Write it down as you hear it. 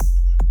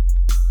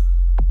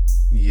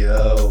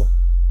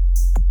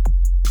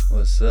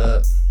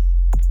What's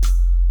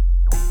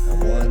up? I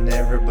want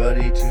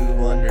everybody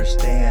to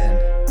understand.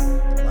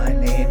 My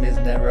name is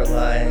Never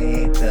Lie, I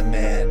ain't the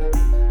man.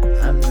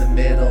 I'm the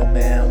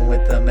middleman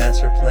with the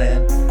master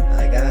plan.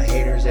 I got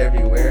haters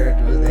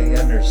everywhere, do they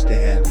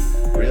understand?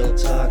 Real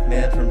talk,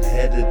 man, from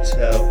head to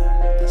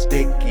toe. I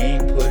spit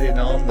game, put it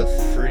on the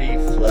free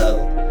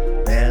flow.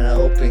 Man, I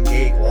open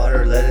gate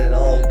water, let it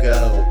all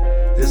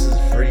go. This is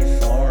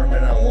freeform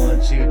and I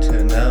want you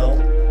to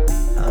know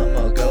I'm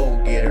a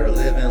go-getter,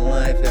 living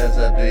life as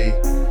I be.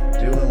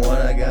 Doing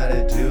what I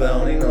gotta do, I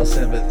don't need no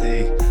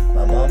sympathy.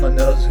 My mama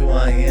knows who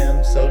I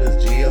am, so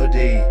does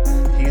G.O.D.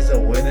 He's a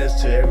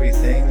witness to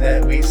everything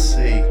that we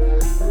see.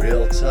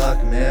 Real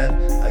talk, man,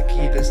 I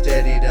keep it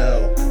steady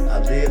though. I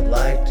live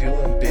life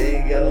doing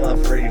big on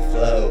my free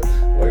flow.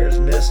 Where's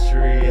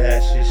mystery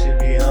at? She should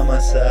be on my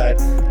side.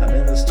 I'm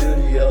in the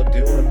studio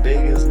doing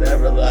big as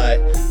Never Lie.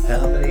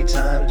 How many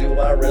times do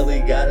I really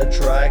gotta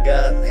try?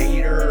 Got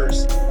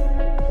haters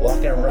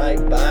walking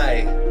right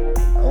by.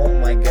 Oh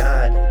my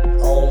God,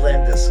 all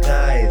in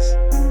disguise.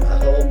 I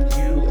hope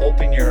you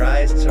open your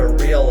eyes to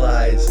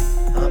realize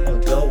I'm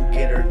a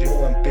go-getter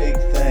doing big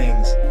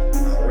things.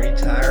 I'll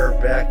retire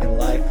back in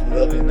life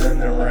living in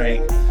the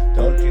ring.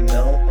 Don't you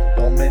know?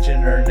 Don't mention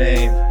her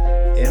name.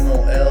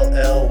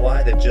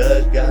 M-O-L-L-Y, the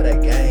judge got a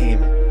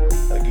game.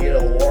 I get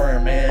a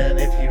warrant, man,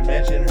 if you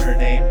mention her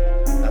name.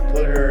 I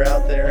put her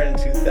out there in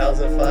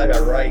 2005, I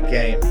write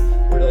game.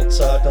 Real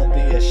talk, don't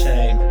be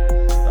ashamed.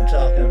 I'm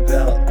talking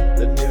about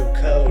the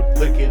new code,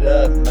 look it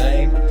up,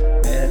 man.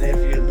 Man,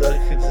 if you look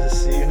to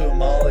see who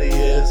Molly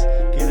is,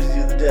 gives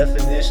you the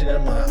definition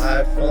of my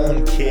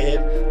iPhone, kid.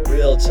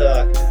 Real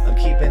talk, I'm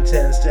keeping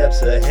 10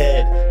 steps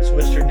ahead.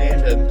 Switched her name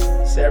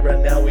to Sarah,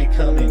 now we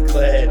coming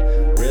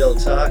clad. Real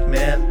talk,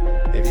 man,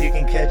 if you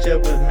can catch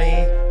up with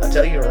me, I'll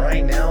tell you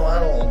right now, I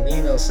don't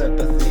need no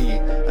sympathy.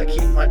 I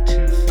keep my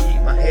 2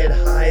 feet, my head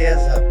high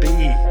as I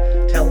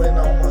be. Telling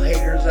all my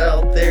haters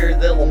out there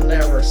they'll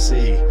never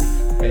see.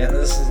 Man,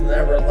 this is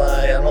Never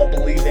Lie, I don't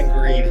believe in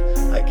greed.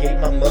 I gave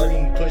my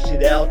money, pushed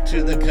it out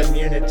to the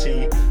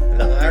community.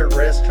 The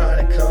IRS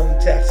trying to come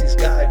tax these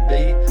guys,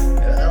 B.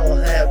 And I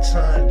don't have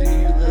time, do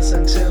you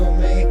listen to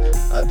me?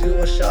 I do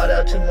a shout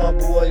out to my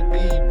boy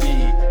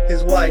BB,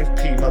 his wife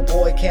P, my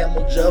boy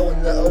Camel Joe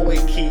and the OA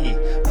Key.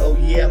 Oh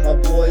yeah, my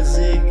boy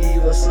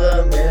Ziggy, what's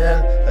up,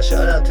 man? A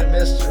shout out to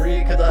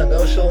Mystery, cause I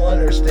know she'll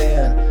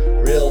understand.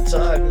 Real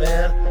talk,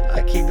 man,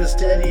 I keep it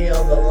steady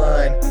on the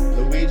line.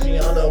 Luigi,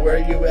 I know where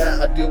you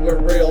at, I do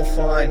it real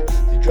fine.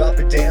 You drop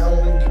it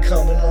down when you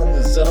coming on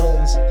the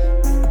zones.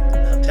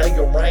 I'll tell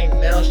you right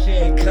now, she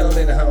ain't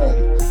coming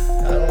home.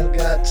 I don't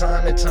got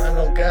time and time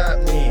don't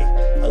got me.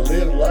 I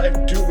live life,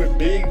 do it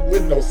big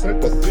with no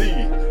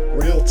sympathy.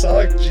 Real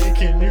talk, G,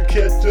 can you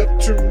catch up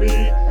to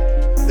me?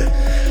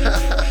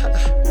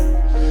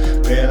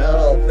 Man, I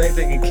don't think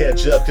they can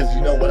catch up, cause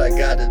you know what I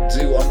gotta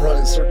do. I'm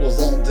running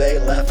circles all day,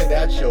 laughing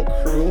at your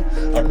crew.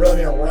 I'm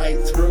running right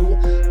through.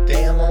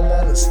 Damn, I'm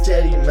on the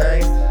steady,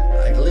 man.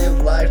 I live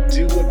life,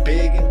 do it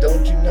big, and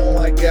don't you know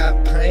I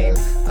got pain?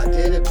 I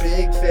did it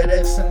big,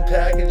 FedEx and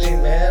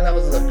packaging, man. I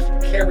was a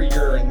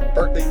carrier in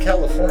Berkeley,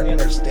 California,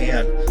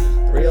 understand?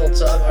 Real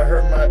talk, I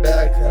hurt my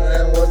back, and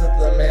that wasn't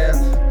the man.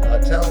 I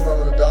tell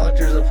them the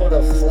doctors to put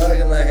a flag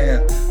in the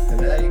hand.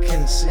 And now you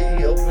can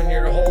see, open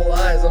your whole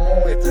eyes. I'm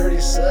only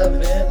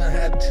 37, I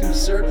had 2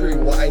 surgery,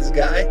 wise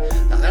guy.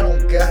 I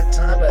don't got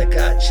time, but I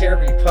got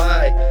cherry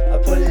pie. I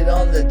put it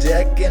on the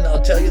deck and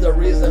I'll tell you the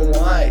reason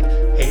why.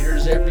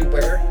 Haters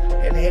everywhere,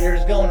 and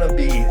haters gonna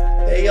be.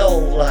 They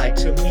all lie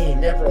to me,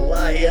 never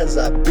lie as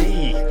I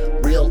be.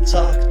 Real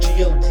talk,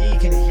 G.O.D.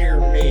 can hear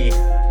me.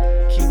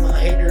 Keep my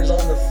haters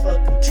on the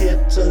fucking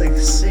tip till they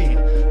see.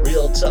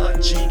 Real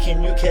talk, G,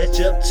 can you catch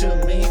up to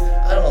me?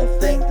 I don't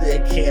think they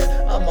can,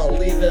 I'ma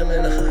leave them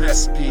in high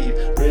speed.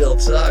 Real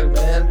talk,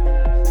 man,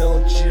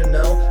 don't you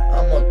know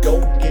I'm a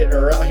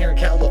go-getter out here in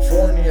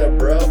California,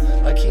 bro.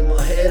 I keep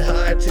my head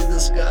high to the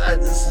sky,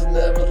 this is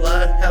Never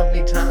Lie. How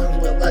many times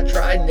will I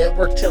try?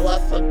 Never till I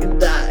fucking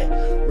die.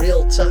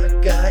 Real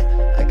talk, guy,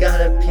 I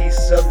got a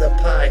piece of the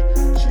pie.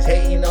 She's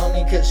hating on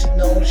me cause she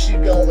knows she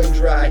going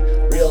dry.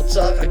 Real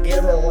talk, I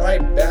give her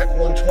right back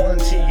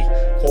 120.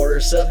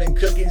 Quarter 7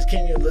 cookies,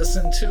 can you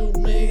listen to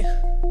me?